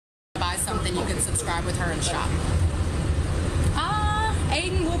buy something, you can subscribe with her and shop.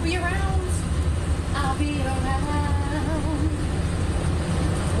 Aiden will be around. I'll be around.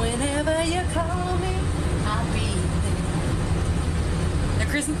 Whenever you call me, I'll be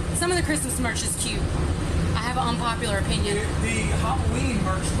there. Some of the Christmas merch is cute. I have an unpopular opinion. The Halloween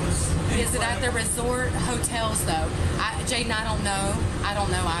merch was incredible. Is it at the resort hotels though? Jaden, I don't know.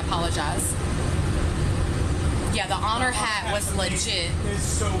 I apologize. Yeah, the honor hat was legit. It's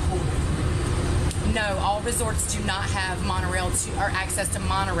so cool. No, all resorts do not have monorail or access to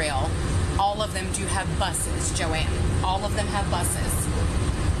monorail. All of them do have buses, Joanne. All of them have buses.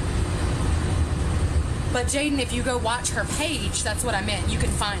 But Jaden, if you go watch her page, that's what I meant. You can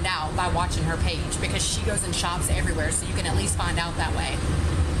find out by watching her page because she goes and shops everywhere, so you can at least find out that way.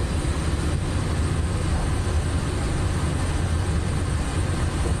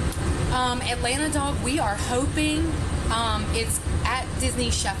 Atlanta Dog, we are hoping it's at Disney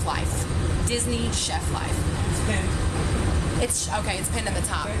Chef Life. Disney Chef Life. It's pinned. It's pinned at the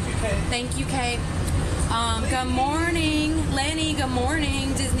top. Thank you, Kate. Thank you, Kate. Good morning, Lenny. Good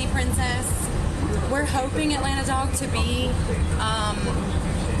morning, Disney Princess. We're hoping Atlanta Dog to be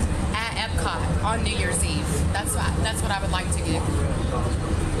at Epcot on New Year's Eve. That's what I would like to do.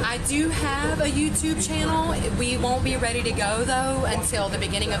 I do have a YouTube channel. We won't be ready to go though until the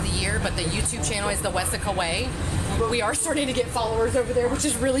beginning of the year, but the YouTube channel is the Wessica Way. We are starting to get followers over there, which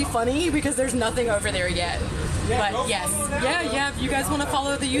is really funny because there's nothing over there yet. But yes, yeah, if you guys want to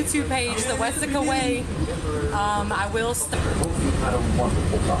follow the YouTube page, the Wessica Way, I will start.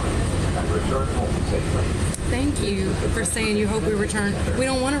 Thank you for saying you hope we return. We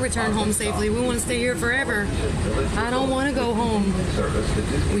don't want to return home safely. We want to stay here forever. I don't want to go home.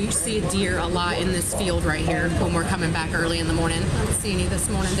 We see a deer a lot in this field right here when we're coming back early in the morning. I don't see any this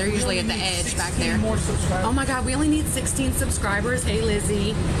morning. They're usually at the edge back there. Oh my God, we only need 16 subscribers. Hey,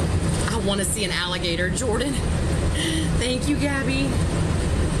 Lizzie. I want to see an alligator, Jordan. Thank you, Gabby.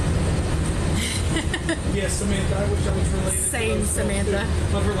 Yes, Samantha. I wish I was related. Same, Samantha.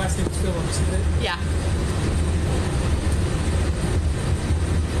 But her last name is Phillips, isn't it? Yeah.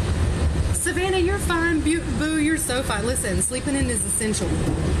 Savannah, you're fine. Boo, you're so fine. Listen, sleeping in is essential.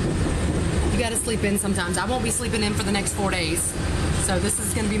 You gotta sleep in sometimes. I won't be sleeping in for the next 4 days. So this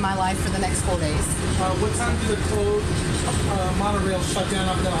is gonna be my life for the next 4 days. What time do the closed monorail shut down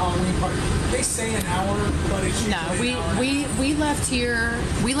after the Halloween party? They say an hour, but it's usually No, an hour. we left here.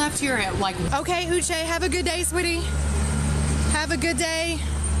 We left here at like. Okay, Uche, have a good day, sweetie. Have a good day.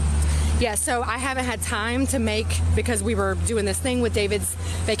 Yeah, so I haven't had time to make, because we were doing this thing with David's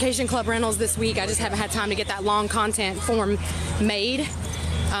Vacation Club Rentals this week. I just haven't had time to get that long content form made.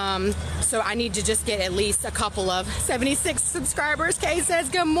 So I need to just get at least a couple of 76 subscribers. Kay says,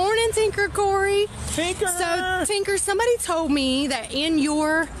 good morning, Tinker Corey. Tinker! So, Tinker, somebody told me that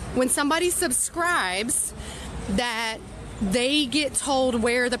when somebody subscribes, that they get told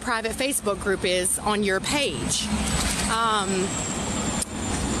where the private Facebook group is on your page.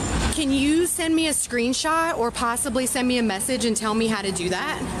 Can you send me a screenshot or possibly send me a message and tell me how to do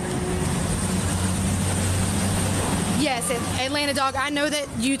that? Yes, Atlanta Dog, I know that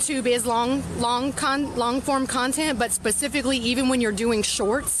YouTube is long form content, but specifically even when you're doing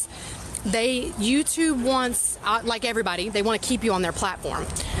shorts, YouTube wants, like everybody, they want to keep you on their platform.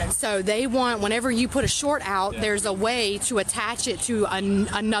 So they want, whenever you put a short out, there's a way to attach it to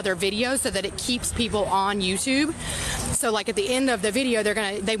another video so that it keeps people on YouTube. So like at the end of the video,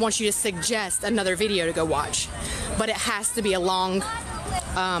 they want you to suggest another video to go watch, but it has to be a long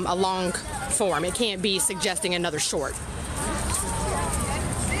form. It can't be suggesting another short.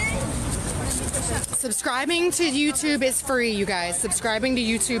 Subscribing to YouTube is free, you guys. Subscribing to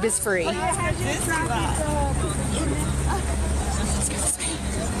YouTube is free.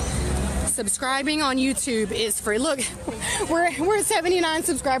 Subscribing on YouTube is free. Look, we're at 79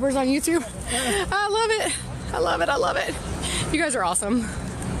 subscribers on YouTube. I love it. I love it. I love it. You guys are awesome.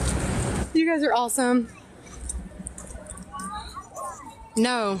 You guys are awesome.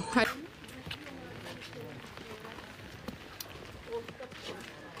 No.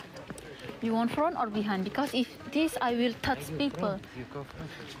 You want front or behind? Because if this, I will touch people.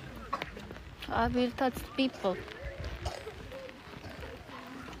 I will touch people.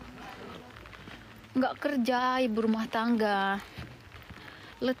 Nggak kerja, ibu rumah tangga.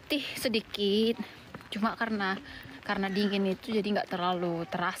 Letih sedikit. Cuma karena dingin itu jadi nggak terlalu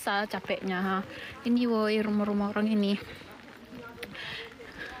terasa capeknya. Ini woi rumah-rumah orang ini.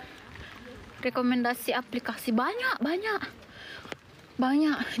 Rekomendasi aplikasi banyak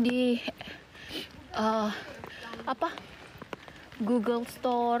di Google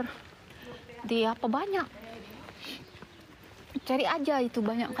Store, di apa banyak. cari aja itu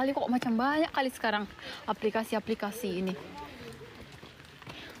banyak kali kok, macam banyak kali sekarang aplikasi-aplikasi ini.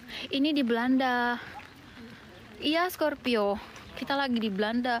 Ini di Belanda. Iya Scorpio, kita lagi di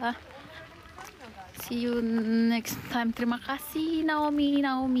Belanda. See you next time. Terima kasih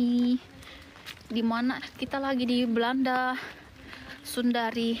Naomi. Di mana kita lagi di Belanda,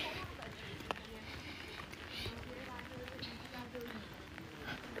 Sundari.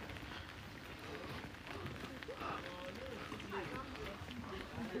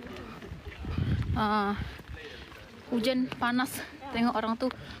 Hujan panas, tengok orang tuh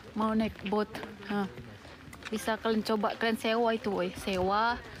mau naik boat. Bisa kalian coba, kalian sewa itu,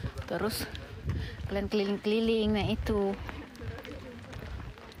 sewa terus kalian keliling-keliling. Nah itu,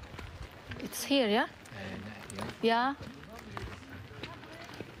 it's here ya, ya.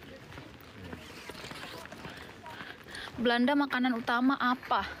 Belanda makanan utama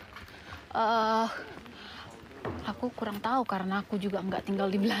apa? Aku kurang tahu karena aku juga nggak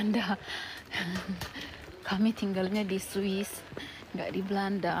tinggal di Belanda. Kami tinggalnya di Swiss, nggak di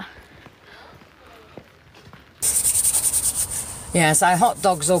Belanda. Yeah, so hot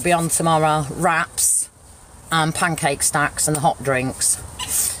dogs will be on tomorrow, wraps, and pancake stacks and the hot drinks.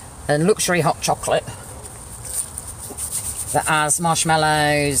 And luxury hot chocolate that has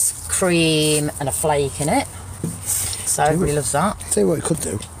marshmallows, cream and a flake in it. So everybody loves that. Tell you what I could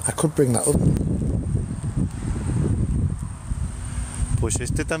do, I could bring that up. Pues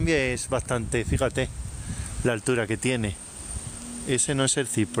este también es bastante, fíjate, la altura que tiene. Ese no es el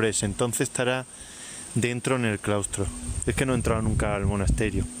ciprés, entonces estará dentro en el claustro. Es que no he entrado nunca al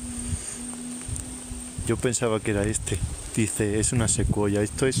monasterio. Yo pensaba que era este. Dice, es una secuoya.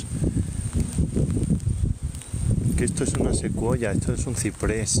 Esto es una secuoya, esto es un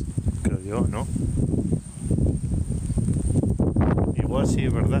ciprés, creo yo, ¿no? Igual sí,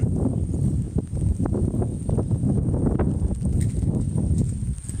 es verdad.